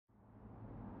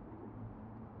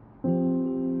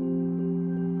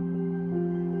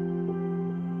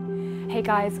Hey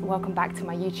guys, welcome back to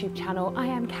my YouTube channel. I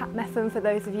am Cat Meffan for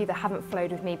those of you that haven't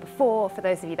flowed with me before. For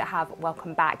those of you that have,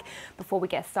 welcome back. Before we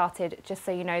get started, just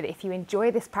so you know that if you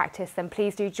enjoy this practice, then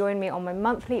please do join me on my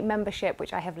monthly membership,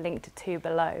 which I have linked to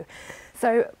below.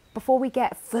 So before we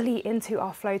get fully into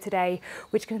our flow today,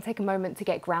 we're just going to take a moment to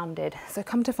get grounded. So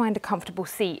come to find a comfortable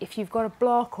seat. If you've got a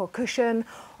block or cushion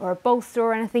or a bolster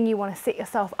or anything you want to sit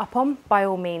yourself up on, by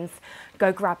all means,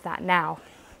 go grab that now.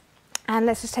 And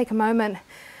let's just take a moment.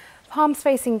 Palms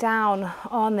facing down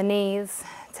on the knees.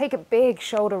 Take a big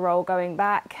shoulder roll going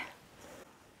back.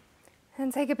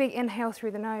 And take a big inhale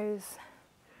through the nose.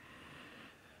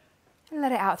 And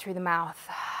let it out through the mouth.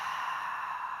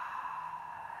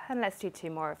 And let's do 2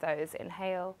 more of those.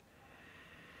 Inhale.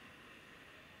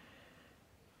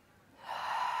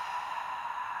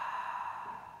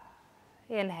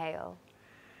 Inhale.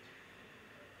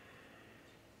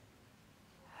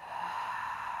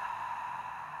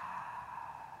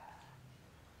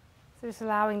 So just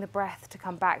allowing the breath to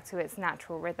come back to its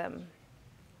natural rhythm.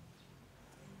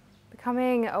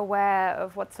 Becoming aware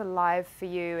of what's alive for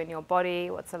you in your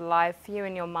body, what's alive for you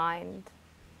in your mind.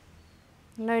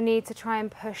 No need to try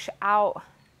and push out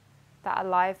that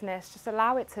aliveness, just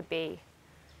allow it to be.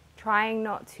 Trying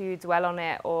not to dwell on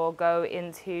it or go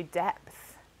into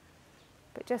depth,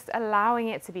 but just allowing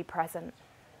it to be present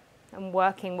and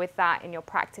working with that in your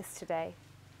practice today.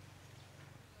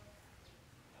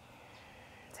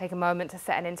 Take a moment to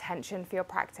set an intention for your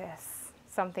practice,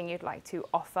 something you'd like to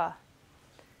offer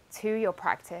to your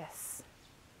practice.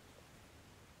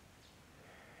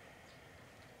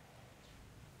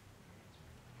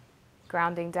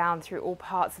 Grounding down through all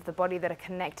parts of the body that are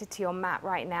connected to your mat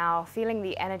right now, feeling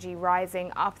the energy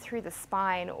rising up through the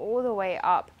spine, all the way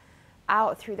up,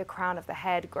 out through the crown of the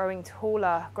head, growing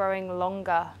taller, growing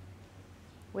longer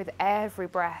with every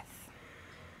breath.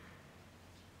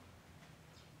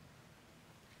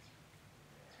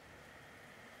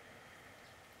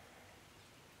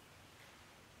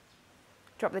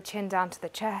 Drop the chin down to the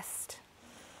chest.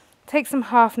 Take some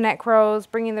half neck rolls,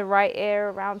 bringing the right ear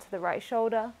around to the right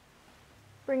shoulder.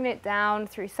 Bringing it down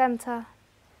through center.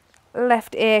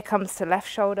 Left ear comes to left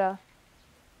shoulder.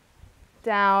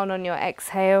 Down on your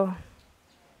exhale.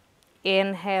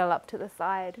 Inhale up to the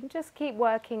side. And just keep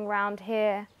working round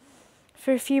here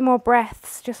for a few more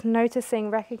breaths. Just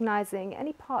noticing, recognizing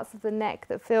any parts of the neck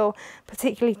that feel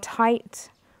particularly tight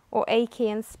or achy,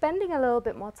 and spending a little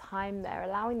bit more time there,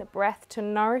 allowing the breath to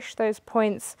nourish those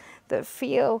points that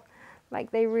feel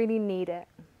like they really need it.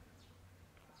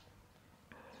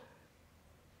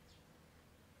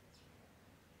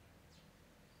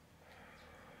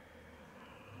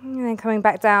 And then coming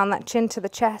back down, that chin to the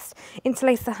chest,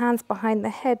 interlace the hands behind the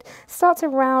head, start to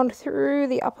round through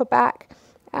the upper back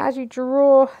as you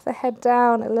draw the head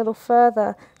down a little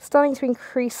further, starting to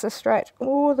increase the stretch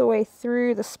all the way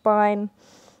through the spine,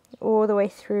 all the way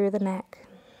through the neck.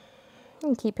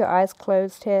 And keep your eyes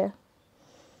closed here.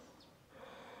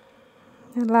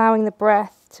 Allowing the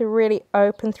breath to really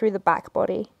open through the back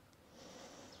body.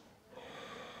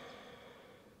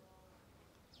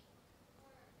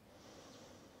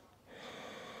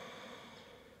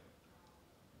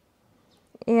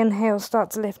 Inhale, start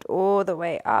to lift all the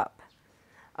way up.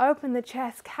 Open the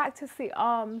chest, cactus the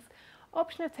arms.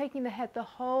 Option of taking the head the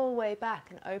whole way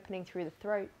back and opening through the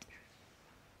throat.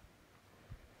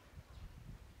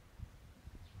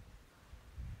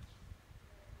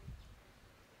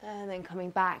 And then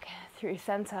coming back through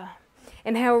center.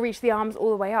 Inhale, reach the arms all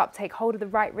the way up. Take hold of the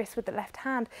right wrist with the left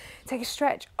hand. Take a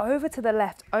stretch over to the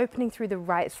left, opening through the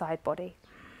right side body.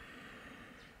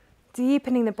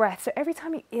 Deepening the breath. So every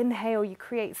time you inhale, you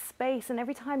create space. And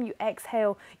every time you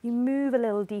exhale, you move a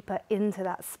little deeper into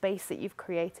that space that you've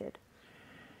created.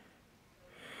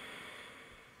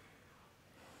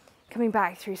 Coming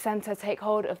back through center, take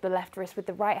hold of the left wrist with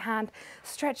the right hand,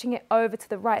 stretching it over to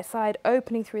the right side,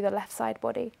 opening through the left side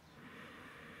body.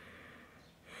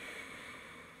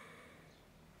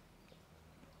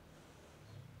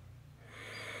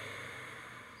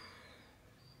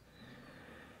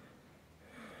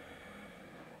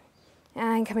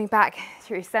 And coming back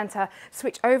through center,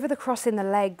 switch over the cross in the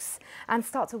legs and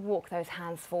start to walk those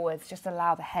hands forwards. Just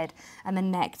allow the head and the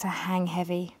neck to hang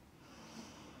heavy.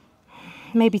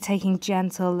 Maybe taking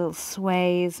gentle little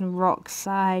sways and rocks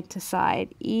side to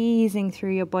side, easing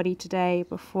through your body today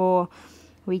before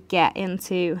we get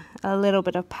into a little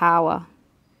bit of power.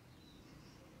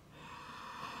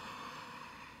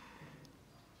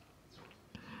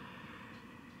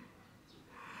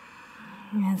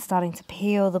 And starting to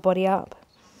peel the body up.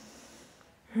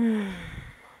 Okay,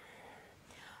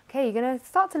 you're going to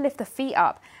start to lift the feet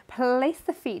up. Place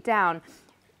the feet down.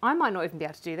 I might not even be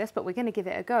able to do this, but we're going to give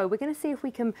it a go. We're going to see if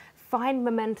we can find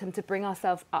momentum to bring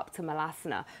ourselves up to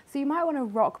Malasana. So you might want to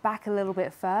rock back a little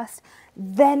bit first,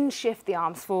 then shift the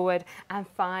arms forward and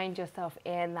find yourself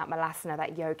in that Malasana,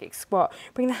 that yogic squat.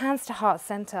 Bring the hands to heart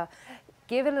center.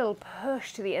 Give a little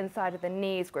push to the inside of the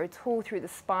knees, grow tall through the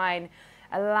spine,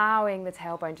 allowing the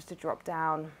tailbone just to drop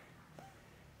down,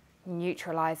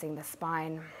 neutralizing the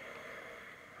spine.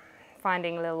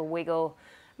 Finding a little wiggle,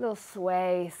 a little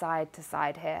sway side to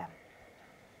side here.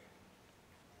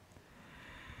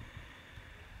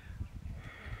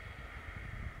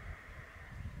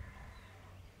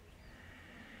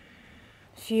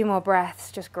 A few more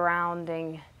breaths, just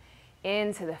grounding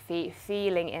into the feet,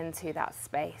 feeling into that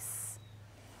space.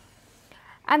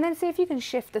 And then see if you can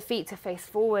shift the feet to face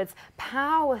forwards,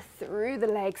 power through the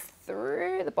legs,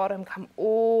 through the bottom, come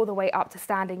all the way up to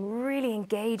standing, really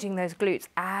engaging those glutes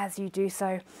as you do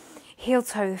so. Heel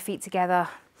toe the feet together,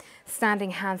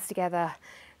 standing hands together,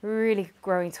 really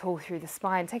growing tall through the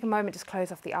spine. Take a moment, just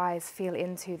close off the eyes, feel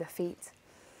into the feet.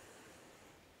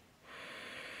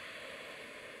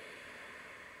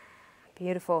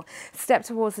 Beautiful. Step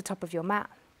towards the top of your mat.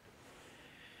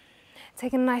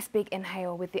 Take a nice big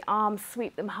inhale with the arms,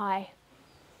 sweep them high.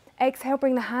 Exhale,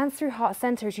 bring the hands through heart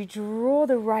center as you draw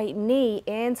the right knee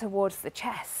in towards the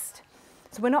chest.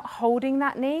 So we're not holding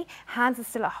that knee, hands are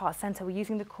still at heart center. We're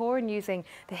using the core and using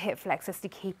the hip flexors to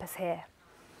keep us here.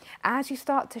 As you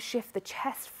start to shift the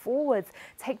chest forwards,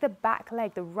 take the back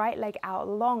leg, the right leg out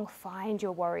long, find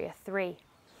your warrior three.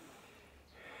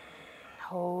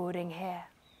 Holding here.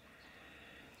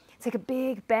 Take a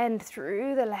big bend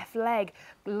through the left leg,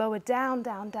 lower down,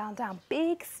 down, down, down.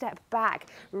 Big step back,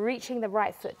 reaching the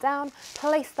right foot down,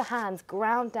 place the hands,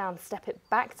 ground down, step it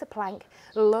back to plank,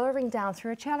 lowering down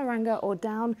through a chaturanga or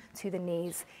down to the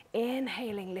knees.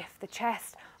 Inhaling, lift the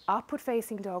chest, upward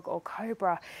facing dog or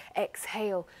cobra.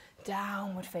 Exhale,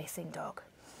 downward facing dog.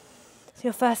 So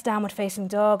your first downward facing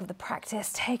dog of the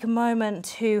practice, take a moment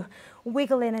to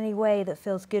wiggle in any way that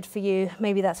feels good for you.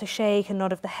 Maybe that's a shake, a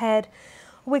nod of the head,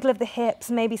 wiggle of the hips,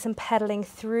 maybe some pedaling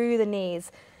through the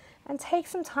knees, and take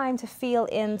some time to feel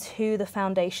into the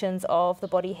foundations of the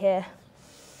body here.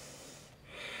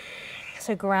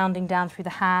 So grounding down through the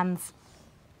hands,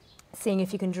 seeing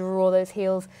if you can draw those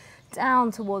heels down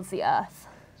towards the earth.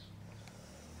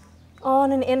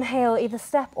 On an inhale, either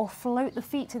step or float the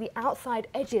feet to the outside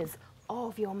edges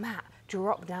of your mat.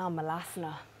 Drop down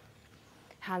Malasana.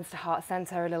 Hands to heart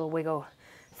center, a little wiggle,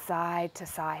 side to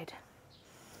side.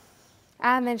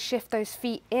 And then shift those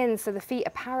feet in so the feet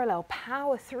are parallel.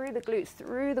 Power through the glutes,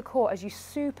 through the core as you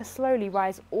super slowly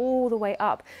rise all the way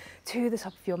up to the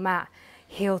top of your mat.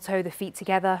 Heel toe the feet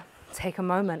together. Take a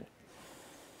moment.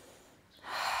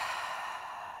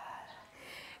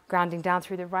 Grounding down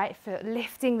through the right foot,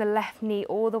 lifting the left knee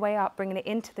all the way up, bringing it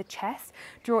into the chest.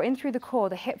 Draw in through the core.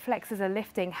 The hip flexors are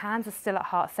lifting. Hands are still at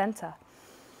heart center.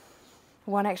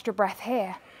 One extra breath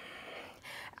here.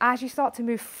 As you start to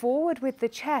move forward with the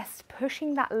chest,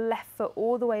 pushing that left foot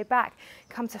all the way back,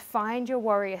 come to find your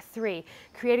warrior three,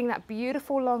 creating that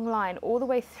beautiful long line all the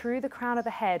way through the crown of the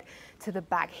head to the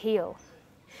back heel.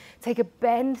 Take a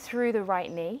bend through the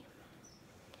right knee,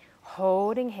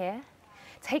 holding here.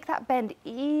 Take that bend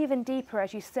even deeper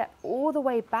as you step all the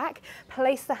way back,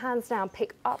 place the hands down,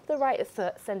 pick up the right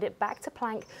foot, send it back to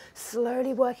plank,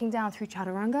 slowly working down through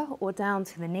chaturanga or down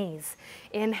to the knees.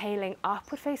 Inhaling,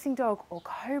 upward facing dog or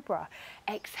cobra.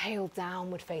 Exhale,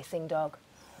 downward facing dog.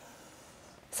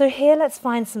 So here, let's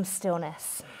find some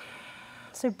stillness.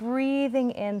 So breathing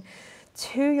in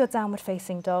to your downward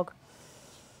facing dog,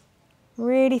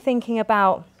 really thinking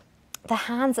about the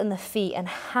hands and the feet and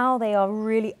how they are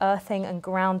really earthing and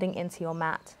grounding into your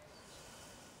mat.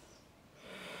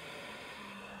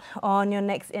 On your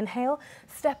next inhale,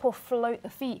 step or float the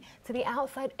feet to the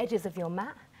outside edges of your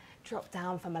mat. Drop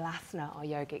down for Malasana or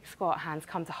yogic squat. Hands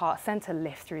come to heart center,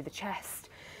 lift through the chest.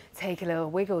 Take a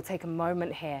little wiggle, take a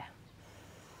moment here.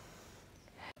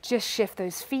 Just shift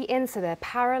those feet in so they're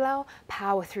parallel.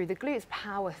 Power through the glutes,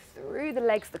 power through the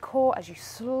legs, the core as you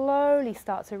slowly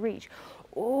start to reach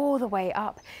all the way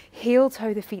up. Heel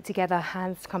toe the feet together,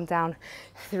 hands come down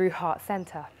through heart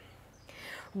center.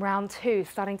 Round two,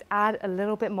 starting to add a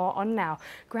little bit more on now.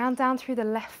 Ground down through the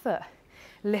left foot,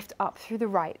 lift up through the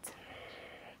right.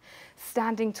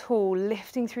 Standing tall,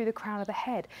 lifting through the crown of the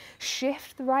head.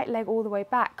 Shift the right leg all the way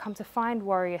back, come to find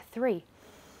warrior three.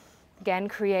 Again,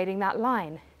 creating that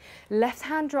line. Left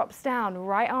hand drops down,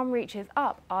 right arm reaches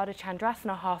up, Ardha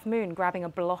Chandrasana, half moon, grabbing a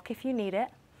block if you need it.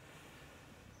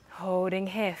 Holding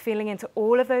here, feeling into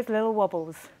all of those little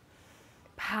wobbles.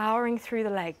 Powering through the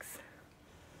legs.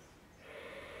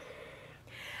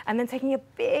 And then taking a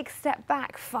big step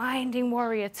back, finding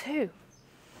warrior two.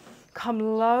 Come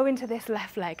low into this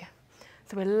left leg.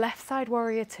 So we're left side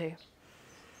warrior two.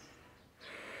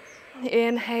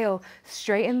 Inhale,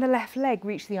 straighten the left leg,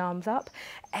 reach the arms up.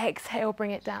 Exhale,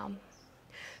 bring it down.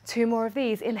 2 more of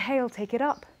these. Inhale, take it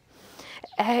up.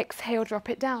 Exhale, drop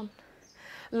it down.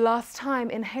 Last time,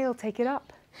 inhale, take it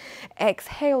up.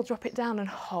 Exhale, drop it down and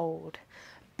hold.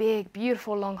 Big,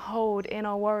 beautiful, long hold in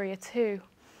our warrior two.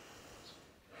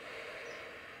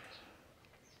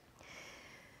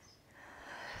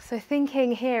 So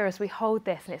thinking here as we hold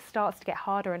this and it starts to get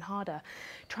harder and harder,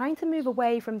 trying to move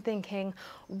away from thinking,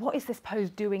 what is this pose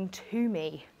doing to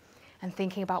me? And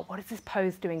thinking about, what is this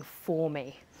pose doing for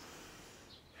me?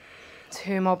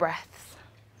 2 more breaths.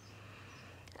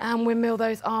 And windmill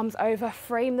those arms over,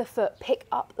 frame the foot, pick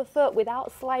up the foot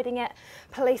without sliding it,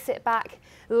 place it back,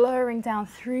 lowering down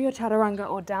through your chaturanga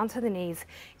or down to the knees.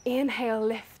 Inhale,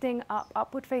 lifting up,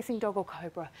 upward facing dog or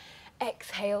cobra.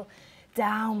 Exhale,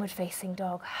 downward facing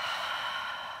dog.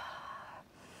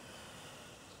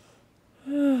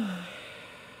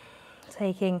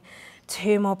 Taking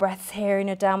 2 more breaths here in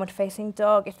your downward facing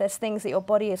dog. If there's things that your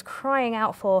body is crying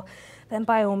out for, then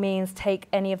by all means take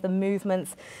any of the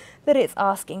movements that it's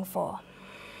asking for.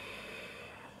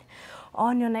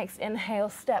 On your next inhale,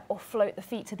 step or float the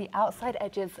feet to the outside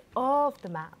edges of the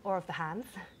mat or of the hands.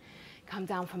 Come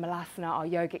down from Malasana, our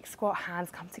yogic squat, hands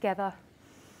come together.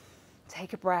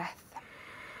 Take a breath.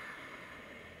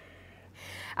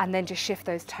 And then just shift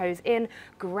those toes in,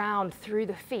 ground through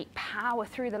the feet, power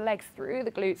through the legs, through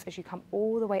the glutes as you come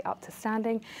all the way up to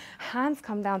standing. Hands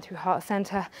come down to heart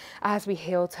center as we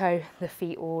heel toe the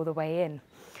feet all the way in.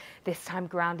 This time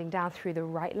grounding down through the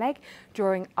right leg,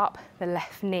 drawing up the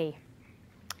left knee.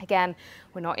 Again,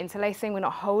 we're not interlacing, we're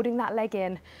not holding that leg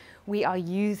in. We are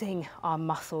using our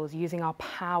muscles, using our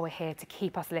power here to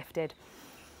keep us lifted.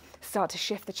 Start to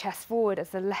shift the chest forward as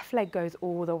the left leg goes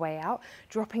all the way out,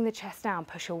 dropping the chest down,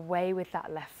 push away with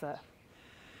that left foot.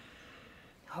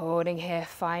 Holding here,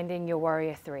 finding your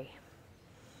warrior three.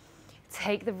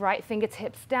 Take the right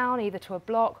fingertips down, either to a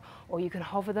block or you can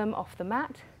hover them off the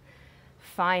mat.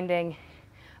 Finding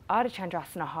Ardha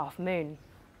Chandrasana, half moon.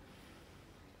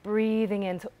 Breathing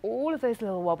into all of those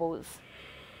little wobbles.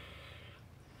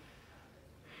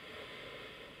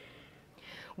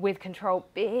 With control,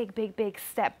 big, big, big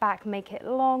step back, make it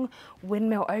long,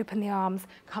 windmill, open the arms,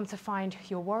 come to find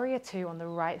your warrior two on the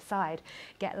right side.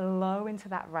 Get low into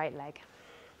that right leg.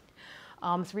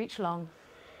 Arms reach long.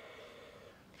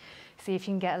 See if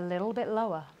you can get a little bit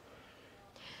lower.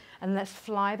 And let's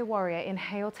fly the warrior.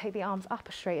 Inhale, take the arms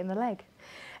up, straighten the leg.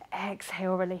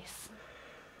 Exhale, release.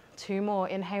 2 more.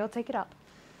 Inhale, take it up.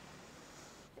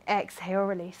 Exhale,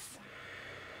 release.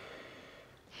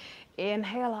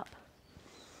 Inhale up.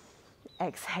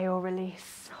 Exhale,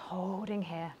 release. Holding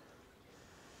here.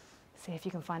 See if you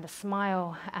can find a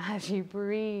smile as you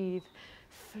breathe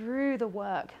through the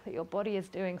work that your body is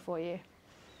doing for you.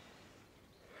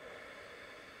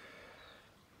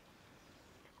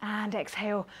 And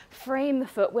exhale, frame the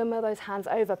foot, windmill those hands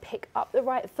over, pick up the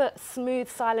right foot, smooth,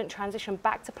 silent transition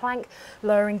back to plank,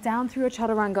 lowering down through your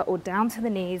chaturanga or down to the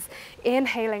knees,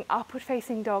 inhaling upward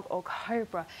facing dog or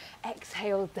cobra,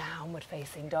 exhale, downward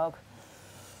facing dog.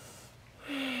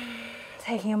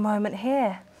 Taking a moment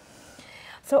here.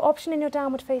 So option in your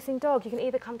downward facing dog, you can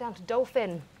either come down to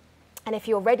dolphin, and if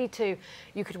you're ready to,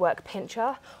 you could work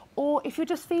pincher, or if you're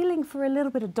just feeling for a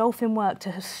little bit of dolphin work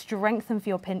to strengthen for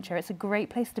your pincher, it's a great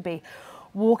place to be.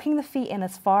 Walking the feet in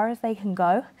as far as they can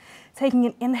go, taking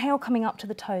an inhale, coming up to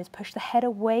the toes, push the head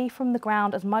away from the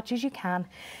ground as much as you can.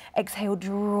 Exhale,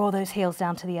 draw those heels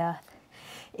down to the earth.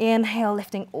 Inhale,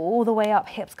 lifting all the way up,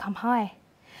 hips come high.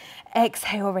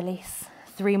 Exhale, release.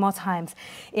 3 more times.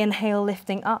 Inhale,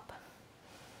 lifting up.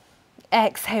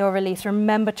 Exhale, release.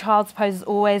 Remember, child's pose is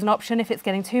always an option if it's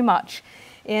getting too much.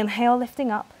 Inhale,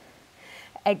 lifting up.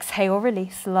 Exhale,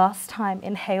 release. Last time.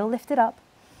 Inhale, lift it up.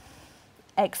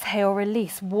 Exhale,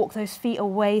 release. Walk those feet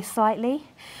away slightly.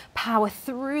 Power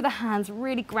through the hands.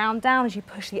 Really ground down as you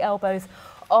push the elbows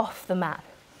off the mat.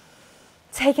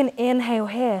 Take an inhale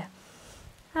here.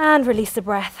 And release the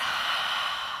breath.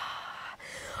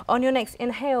 On your next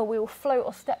inhale, we will float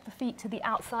or step the feet to the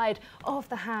outside of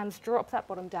the hands. Drop that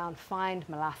bottom down. Find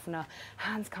Malasana.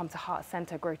 Hands come to heart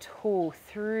center. Grow tall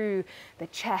through the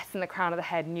chest and the crown of the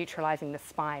head, neutralizing the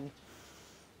spine.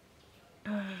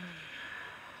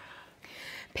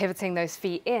 Pivoting those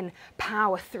feet in.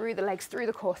 Power through the legs, through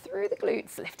the core, through the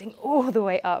glutes. Lifting all the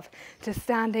way up to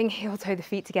standing. Heel toe the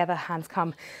feet together. Hands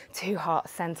come to heart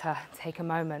center. Take a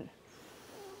moment.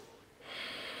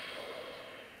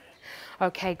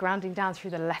 Okay, grounding down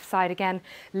through the left side again,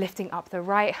 lifting up the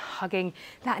right, hugging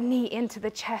that knee into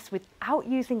the chest without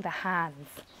using the hands.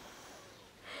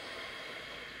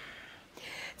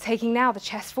 Taking now the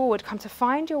chest forward, come to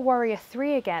find your warrior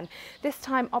three again. This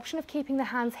time, option of keeping the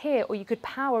hands here, or you could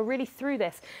power really through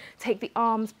this. Take the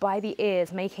arms by the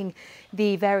ears, making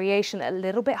the variation a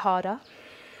little bit harder.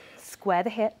 Square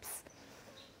the hips.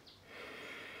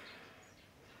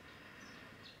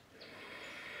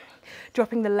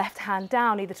 Dropping the left hand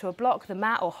down, either to a block, the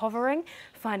mat, or hovering,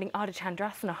 finding Ardha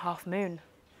Chandrasana, half moon.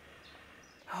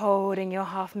 Holding your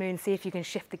half moon, see if you can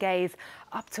shift the gaze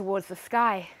up towards the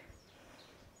sky.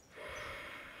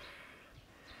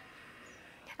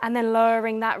 And then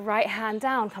lowering that right hand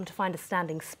down, come to find a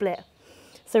standing split.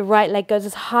 So right leg goes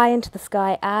as high into the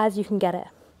sky as you can get it.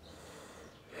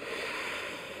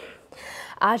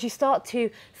 As you start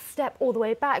to step all the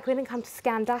way back, we're going to come to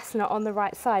Skandasana on the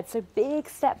right side. So big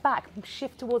step back,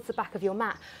 shift towards the back of your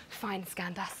mat. Find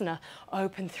Skandasana,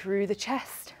 open through the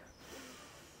chest.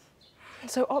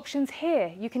 So options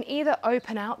here, you can either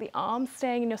open out the arms,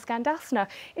 staying in your Skandasana.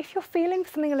 If you're feeling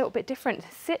something a little bit different,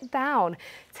 sit down,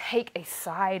 take a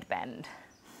side bend.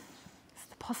 So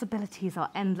the possibilities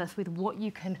are endless with what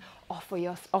you can offer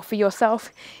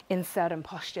yourself in certain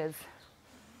postures.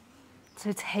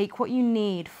 So take what you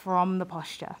need from the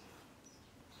posture.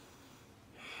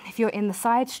 If you're in the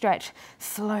side stretch,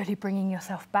 slowly bringing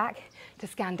yourself back to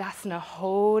Skandasana,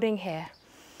 holding here.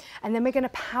 And then we're going to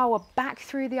power back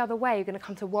through the other way. We're going to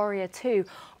come to warrior two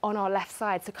on our left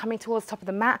side. So coming towards the top of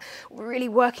the mat, really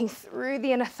working through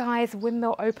the inner thighs,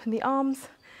 windmill, open the arms.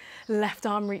 Left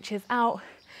arm reaches out.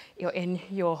 You're in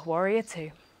your warrior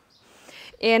two.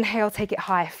 Inhale, take it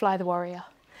high, fly the warrior.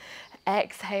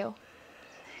 Exhale.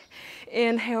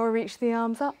 Inhale, reach the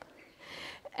arms up.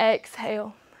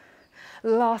 Exhale.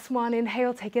 Last one,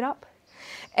 inhale, take it up.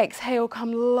 Exhale,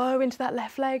 come low into that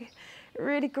left leg.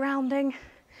 Really grounding.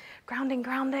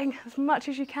 Grounding as much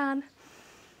as you can.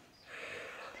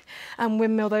 And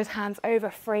windmill those hands over,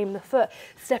 frame the foot.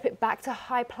 Step it back to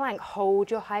high plank.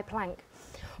 Hold your high plank.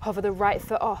 Hover the right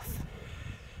foot off.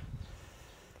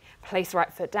 Place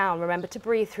right foot down. Remember to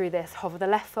breathe through this. Hover the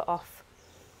left foot off.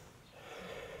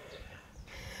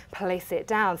 Place it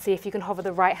down. See if you can hover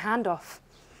the right hand off.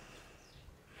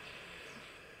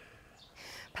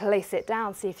 Place it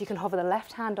down. See if you can hover the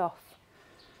left hand off.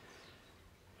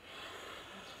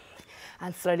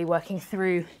 And slowly working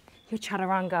through your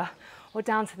chaturanga or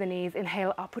down to the knees.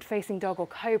 Inhale, upward facing dog or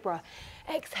cobra.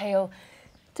 Exhale,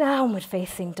 downward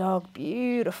facing dog.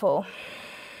 Beautiful.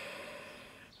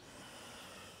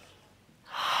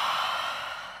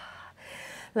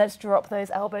 Let's drop those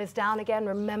elbows down again.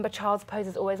 Remember, child's pose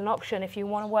is always an option. If you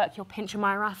want to work your Pincha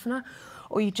Mayurasana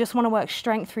or you just want to work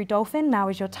strength through dolphin, now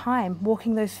is your time.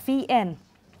 Walking those feet in.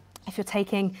 If you're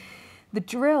taking the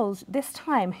drills, this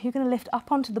time you're going to lift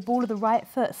up onto the ball of the right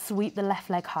foot, sweep the left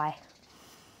leg high.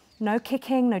 No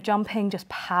kicking, no jumping, just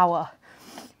power.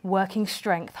 Working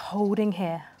strength, holding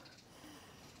here.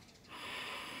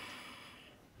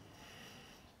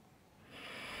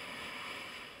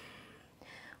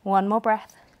 One more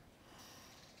breath.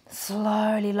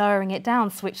 Slowly lowering it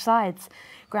down, switch sides.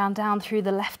 Ground down through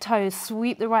the left toes,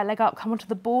 sweep the right leg up, come onto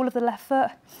the ball of the left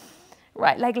foot.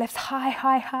 Right leg lifts high,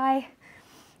 high, high.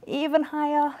 Even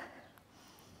higher,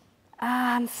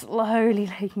 and slowly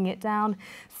taking it down.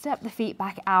 Step the feet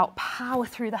back out, power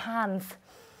through the hands,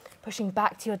 pushing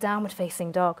back to your downward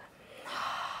facing dog.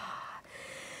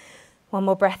 One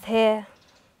more breath here.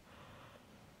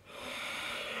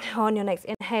 On your next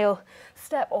inhale,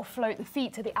 step or float the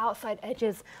feet to the outside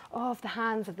edges of the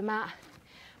hands of the mat.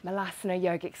 Malasana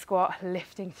yogic squat,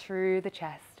 lifting through the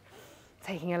chest.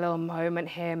 Taking a little moment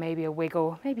here, maybe a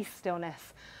wiggle, maybe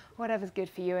stillness. Whatever's good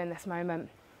for you in this moment.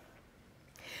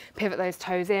 Pivot those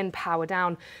toes in, power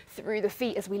down through the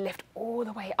feet as we lift all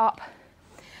the way up.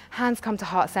 Hands come to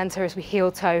heart center as we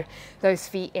heel toe those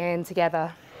feet in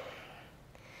together.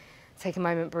 Take a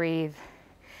moment, breathe.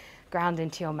 Ground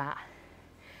into your mat.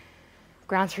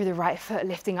 Ground through the right foot,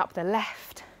 lifting up the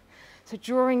left. So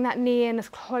drawing that knee in as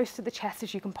close to the chest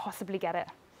as you can possibly get it.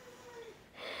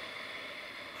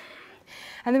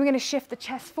 And then we're going to shift the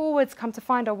chest forwards, come to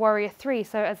find our warrior three.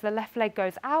 So as the left leg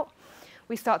goes out,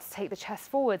 we start to take the chest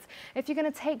forwards. If you're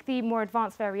going to take the more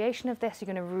advanced variation of this, you're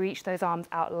going to reach those arms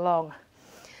out long.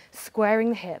 Squaring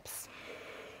the hips.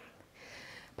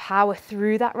 Power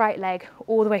through that right leg,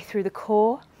 all the way through the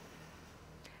core.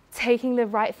 Taking the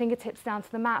right fingertips down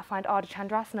to the mat, find Ardha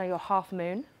Chandrasana, your half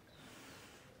moon.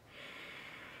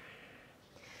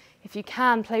 If you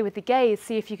can, play with the gaze.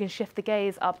 See if you can shift the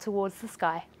gaze up towards the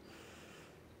sky.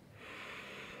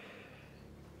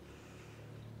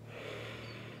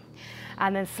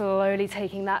 And then slowly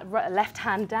taking that left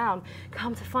hand down,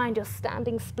 come to find your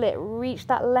standing split. Reach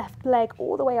that left leg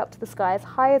all the way up to the sky, as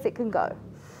high as it can go.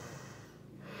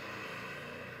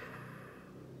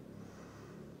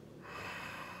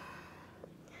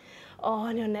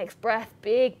 On your next breath,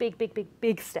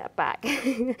 big step back.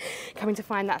 Coming to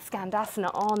find that Skandasana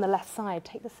on the left side.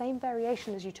 Take the same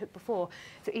variation as you took before.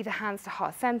 So either hands to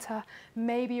heart center,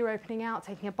 maybe you're opening out,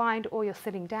 taking a bind, or you're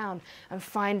sitting down and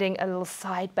finding a little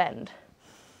side bend.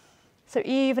 So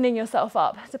evening yourself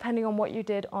up, depending on what you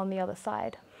did on the other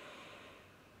side.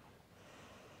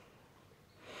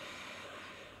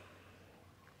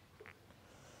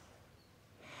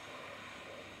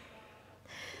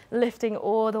 Lifting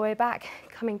all the way back,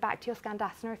 coming back to your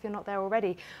Skandasana if you're not there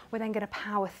already. We're then going to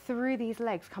power through these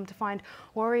legs, come to find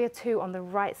Warrior Two on the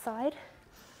right side.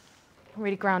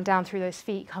 Really ground down through those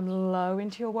feet, come low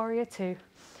into your Warrior Two.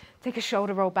 Take a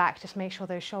shoulder roll back, just make sure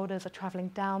those shoulders are traveling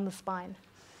down the spine.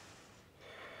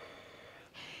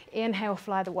 Inhale,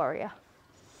 fly the warrior.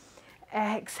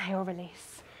 Exhale,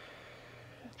 release.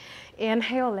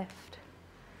 Inhale, lift.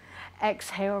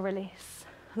 Exhale, release.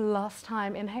 Last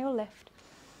time, inhale, lift.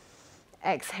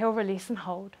 Exhale, release and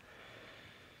hold.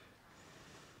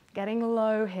 Getting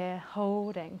low here,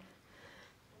 holding.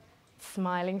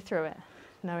 Smiling through it,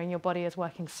 knowing your body is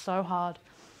working so hard.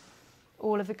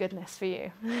 All of the goodness for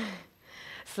you.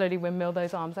 Slowly windmill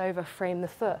those arms over, frame the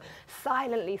foot.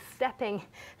 Silently stepping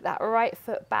that right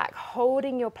foot back,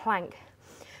 holding your plank.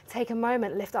 Take a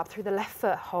moment, lift up through the left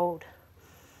foot, hold.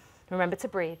 Remember to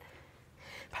breathe.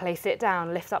 Place it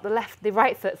down, lift up the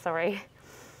right foot, sorry.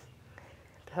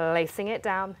 Placing it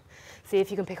down. See if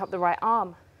you can pick up the right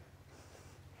arm.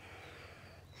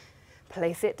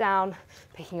 Place it down,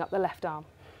 picking up the left arm.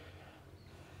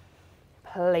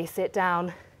 Place it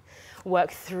down.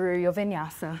 Work through your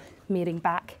vinyasa, meeting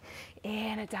back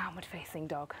in a downward facing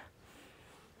dog.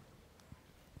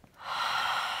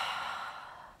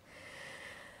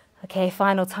 Okay,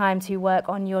 final time to work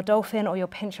on your dolphin or your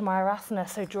Pinchamayurasana.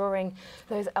 So drawing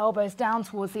those elbows down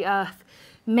towards the earth.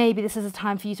 Maybe this is a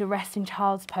time for you to rest in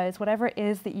child's pose, whatever it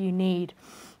is that you need.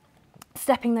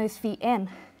 Stepping those feet in.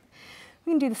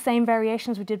 We can do the same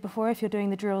variations we did before if you're doing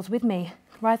the drills with me.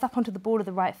 Rise up onto the ball of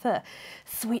the right foot.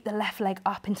 Sweep the left leg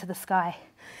up into the sky.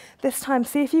 This time,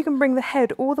 see if you can bring the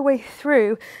head all the way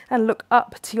through and look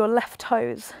up to your left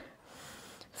toes.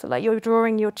 So like you're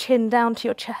drawing your chin down to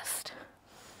your chest.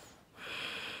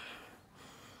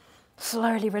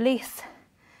 Slowly release.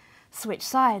 Switch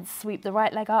sides, sweep the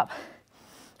right leg up.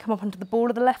 Come up onto the ball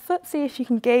of the left foot. See if you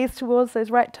can gaze towards those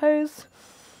right toes.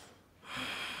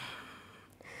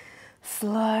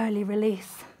 Slowly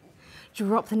release.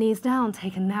 Drop the knees down.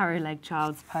 Take a narrow leg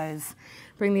child's pose.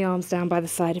 Bring the arms down by the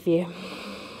side of you.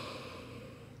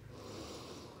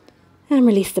 And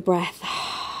release the breath.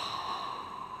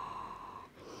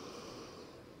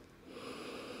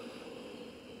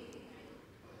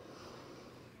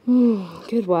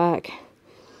 Good work.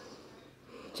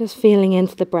 Just feeling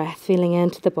into the breath, feeling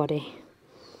into the body.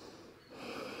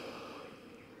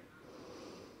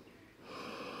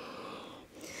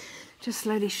 Just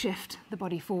slowly shift the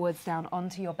body forwards down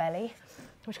onto your belly.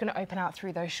 We're just going to open out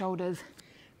through those shoulders.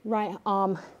 Right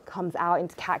arm comes out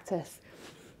into cactus.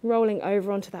 Rolling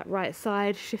over onto that right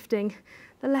side, shifting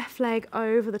the left leg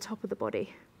over the top of the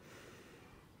body.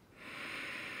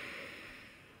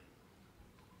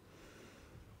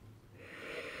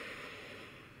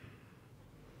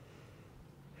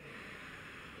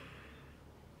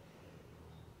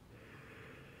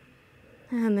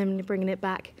 And then bringing it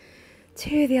back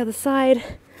to the other side,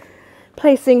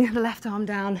 placing the left arm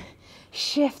down,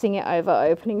 shifting it over,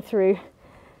 opening through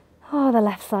the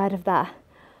left side of that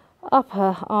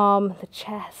upper arm, the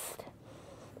chest.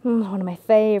 One of my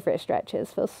favorite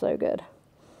stretches, feels so good.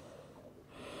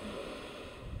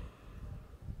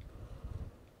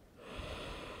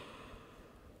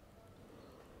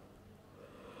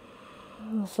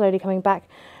 Slowly coming back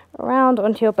around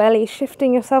onto your belly,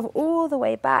 shifting yourself all the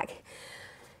way back.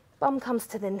 Bum comes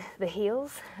to the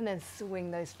heels, and then swing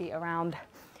those feet around.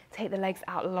 Take the legs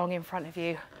out long in front of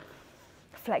you.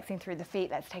 Flexing through the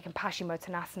feet, let's take a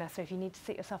Paschimottanasana. So if you need to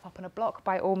sit yourself up on a block,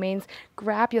 by all means,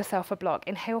 grab yourself a block.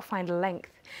 Inhale, find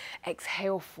length.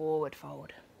 Exhale, forward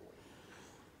fold.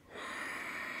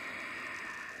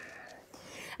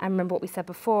 And remember what we said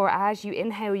before, as you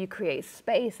inhale, you create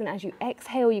space, and as you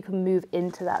exhale, you can move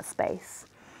into that space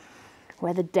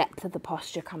where the depth of the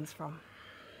posture comes from.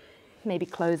 Maybe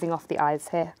closing off the eyes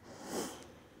here.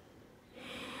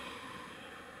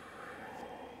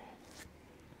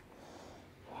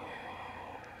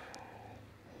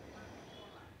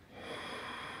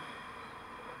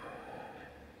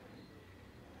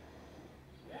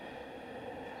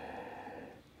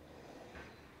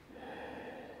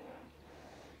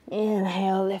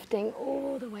 Inhale, lifting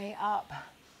all the way up.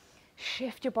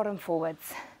 Shift your bottom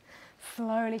forwards.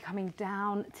 Slowly coming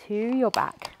down to your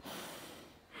back.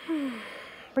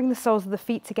 Bring the soles of the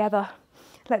feet together.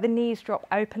 Let the knees drop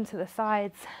open to the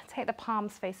sides. Take the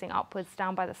palms facing upwards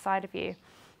down by the side of you.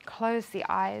 Close the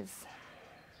eyes.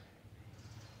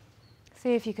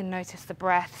 See if you can notice the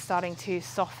breath starting to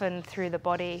soften through the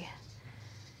body.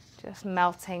 Just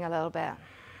melting a little bit.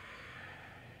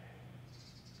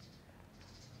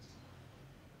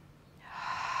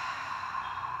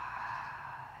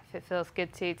 If it feels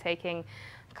good to, taking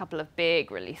a couple of big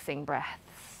releasing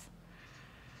breaths.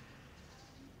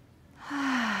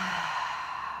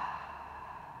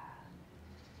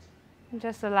 And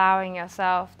just allowing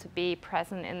yourself to be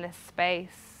present in this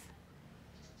space.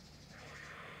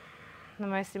 The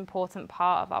most important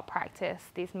part of our practice,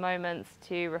 these moments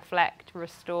to reflect,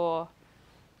 restore,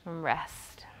 and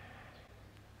rest.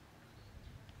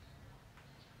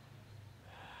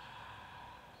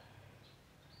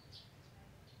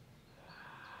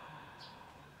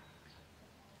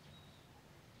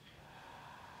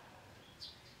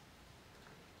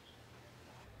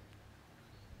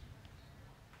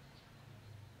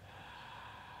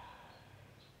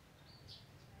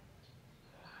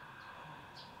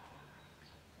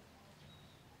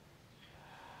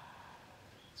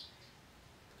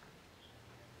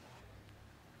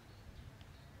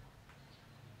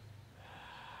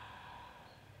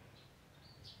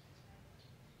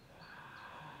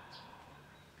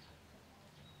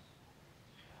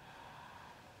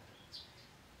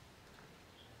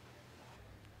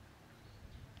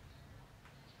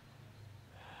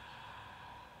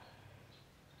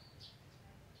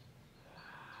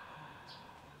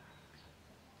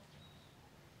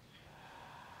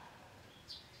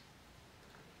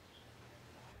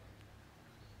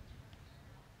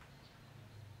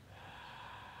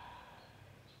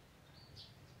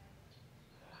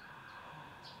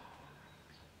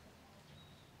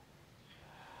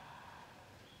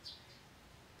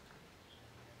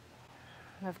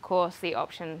 Of course, the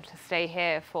option to stay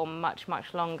here for much,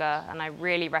 much longer, and I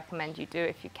really recommend you do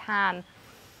if you can.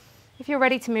 If you're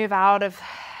ready to move out of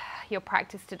your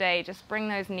practice today, just bring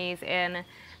those knees in,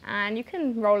 and you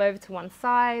can roll over to one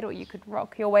side, or you could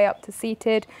rock your way up to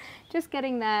seated. Just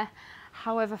getting there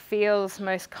however feels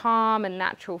most calm and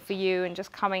natural for you, and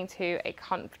just coming to a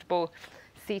comfortable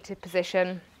seated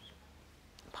position,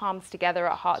 palms together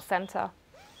at heart center.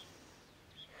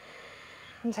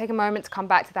 And take a moment to come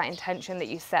back to that intention that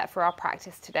you set for our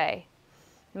practice today.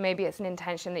 Maybe it's an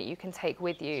intention that you can take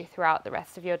with you throughout the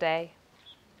rest of your day.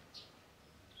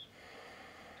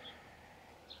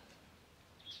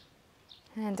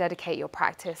 And dedicate your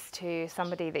practice to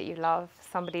somebody that you love,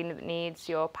 somebody that needs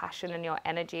your passion and your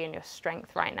energy and your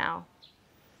strength right now.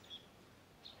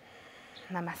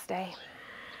 Namaste.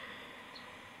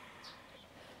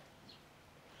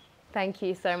 Thank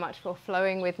you so much for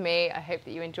flowing with me. I hope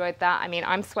that you enjoyed that. I mean,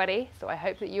 I'm sweaty, so I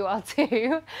hope that you are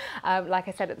too. Like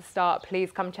I said at the start, please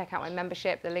come check out my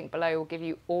membership. The link below will give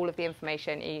you all of the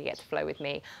information and you get to flow with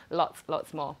me lots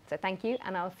more. So thank you,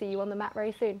 and I'll see you on the mat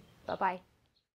very soon. Bye-bye.